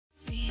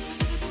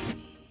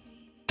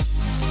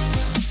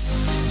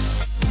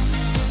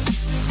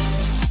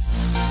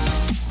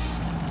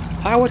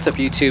Hi, what's up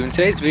YouTube? In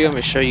today's video I'm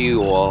going to show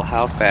you all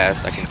how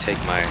fast I can take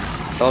my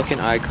Pelican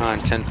Icon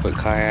 10-foot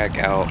kayak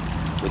out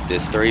with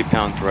this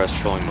 30-pound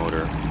thrust trolling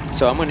motor.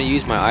 So I'm going to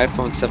use my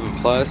iPhone 7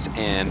 Plus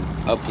and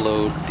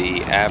upload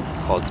the app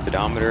called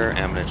Speedometer, and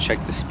I'm going to check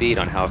the speed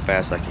on how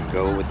fast I can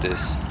go with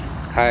this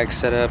kayak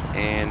setup,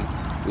 and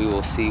we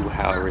will see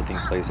how everything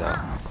plays out.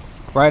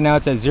 Right now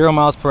it's at 0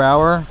 miles per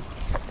hour.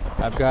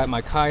 I've got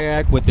my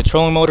kayak with the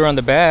trolling motor on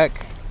the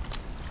back,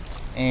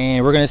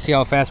 and we're gonna see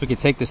how fast we can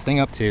take this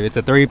thing up to. It's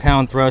a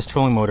 30-pound thrust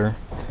trolling motor.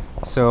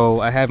 So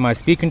I have my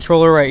speed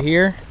controller right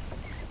here.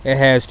 It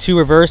has 2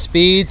 reverse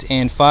speeds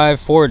and 5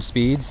 forward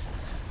speeds.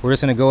 We're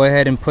just gonna go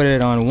ahead and put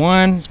it on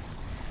 1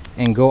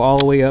 and go all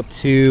the way up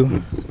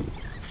to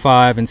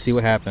 5 and see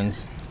what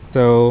happens.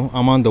 So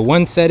I'm on the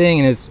 1 setting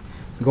and it's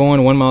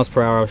going 1 miles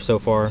per hour so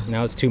far.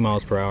 Now it's 2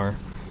 miles per hour.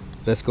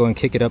 Let's go and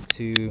kick it up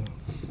to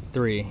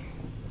 3.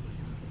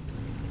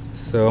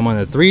 So I'm on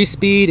the 3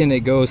 speed and it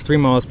goes 3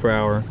 miles per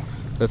hour.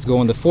 Let's go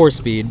on the 4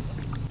 speed,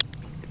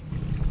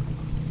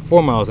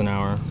 4 miles an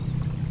hour.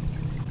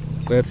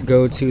 Let's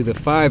go to the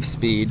 5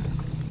 speed.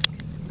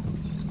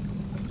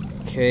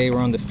 Okay, we're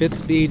on the 5th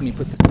speed. Let me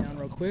put this down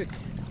real quick.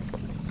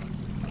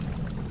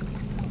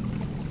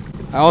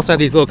 I also have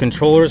these little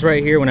controllers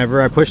right here.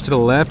 Whenever I push to the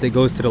left, it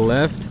goes to the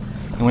left.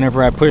 And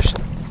whenever I push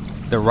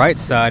the right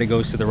side, it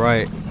goes to the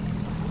right.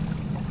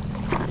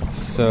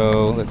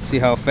 So let's see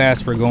how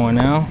fast we're going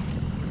now.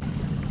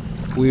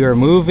 We are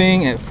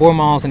moving at 4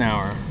 miles an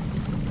hour.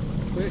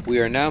 We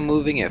are now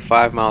moving at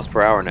 5 miles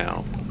per hour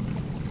now.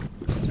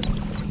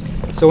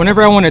 So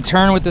whenever I want to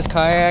turn with this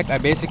kayak, I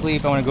basically,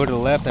 if I want to go to the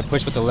left, I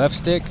push with the left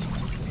stick,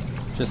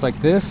 just like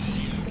this,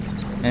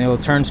 and it will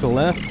turn to the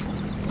left.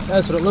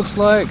 That's what it looks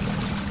like.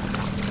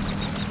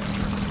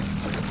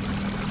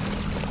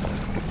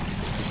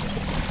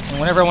 And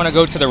whenever I want to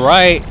go to the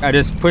right, I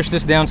just push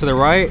this down to the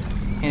right,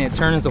 and it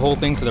turns the whole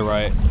thing to the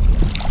right.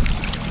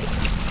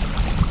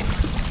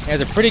 It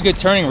has a pretty good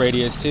turning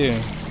radius too.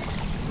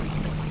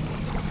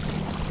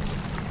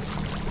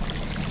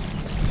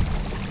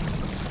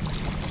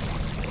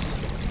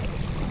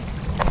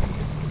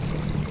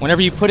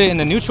 Whenever you put it in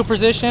the neutral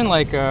position,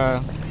 like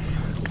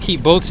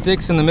keep both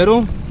sticks in the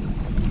middle,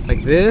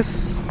 like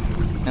this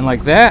and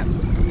like that,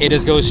 it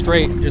just goes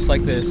straight, just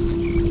like this.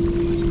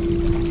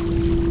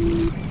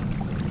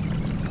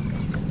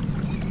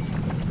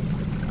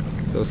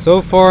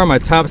 So far my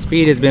top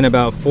speed has been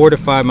about 4 to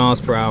 5 miles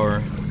per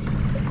hour.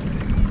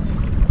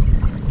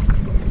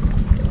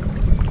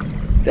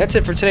 That's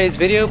it for today's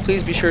video.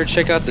 Please be sure to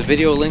check out the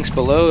video links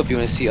below if you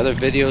want to see other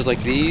videos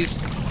like these.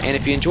 And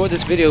if you enjoyed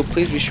this video,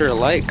 please be sure to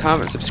like,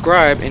 comment,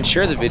 subscribe, and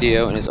share the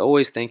video. And as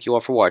always, thank you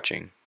all for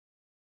watching.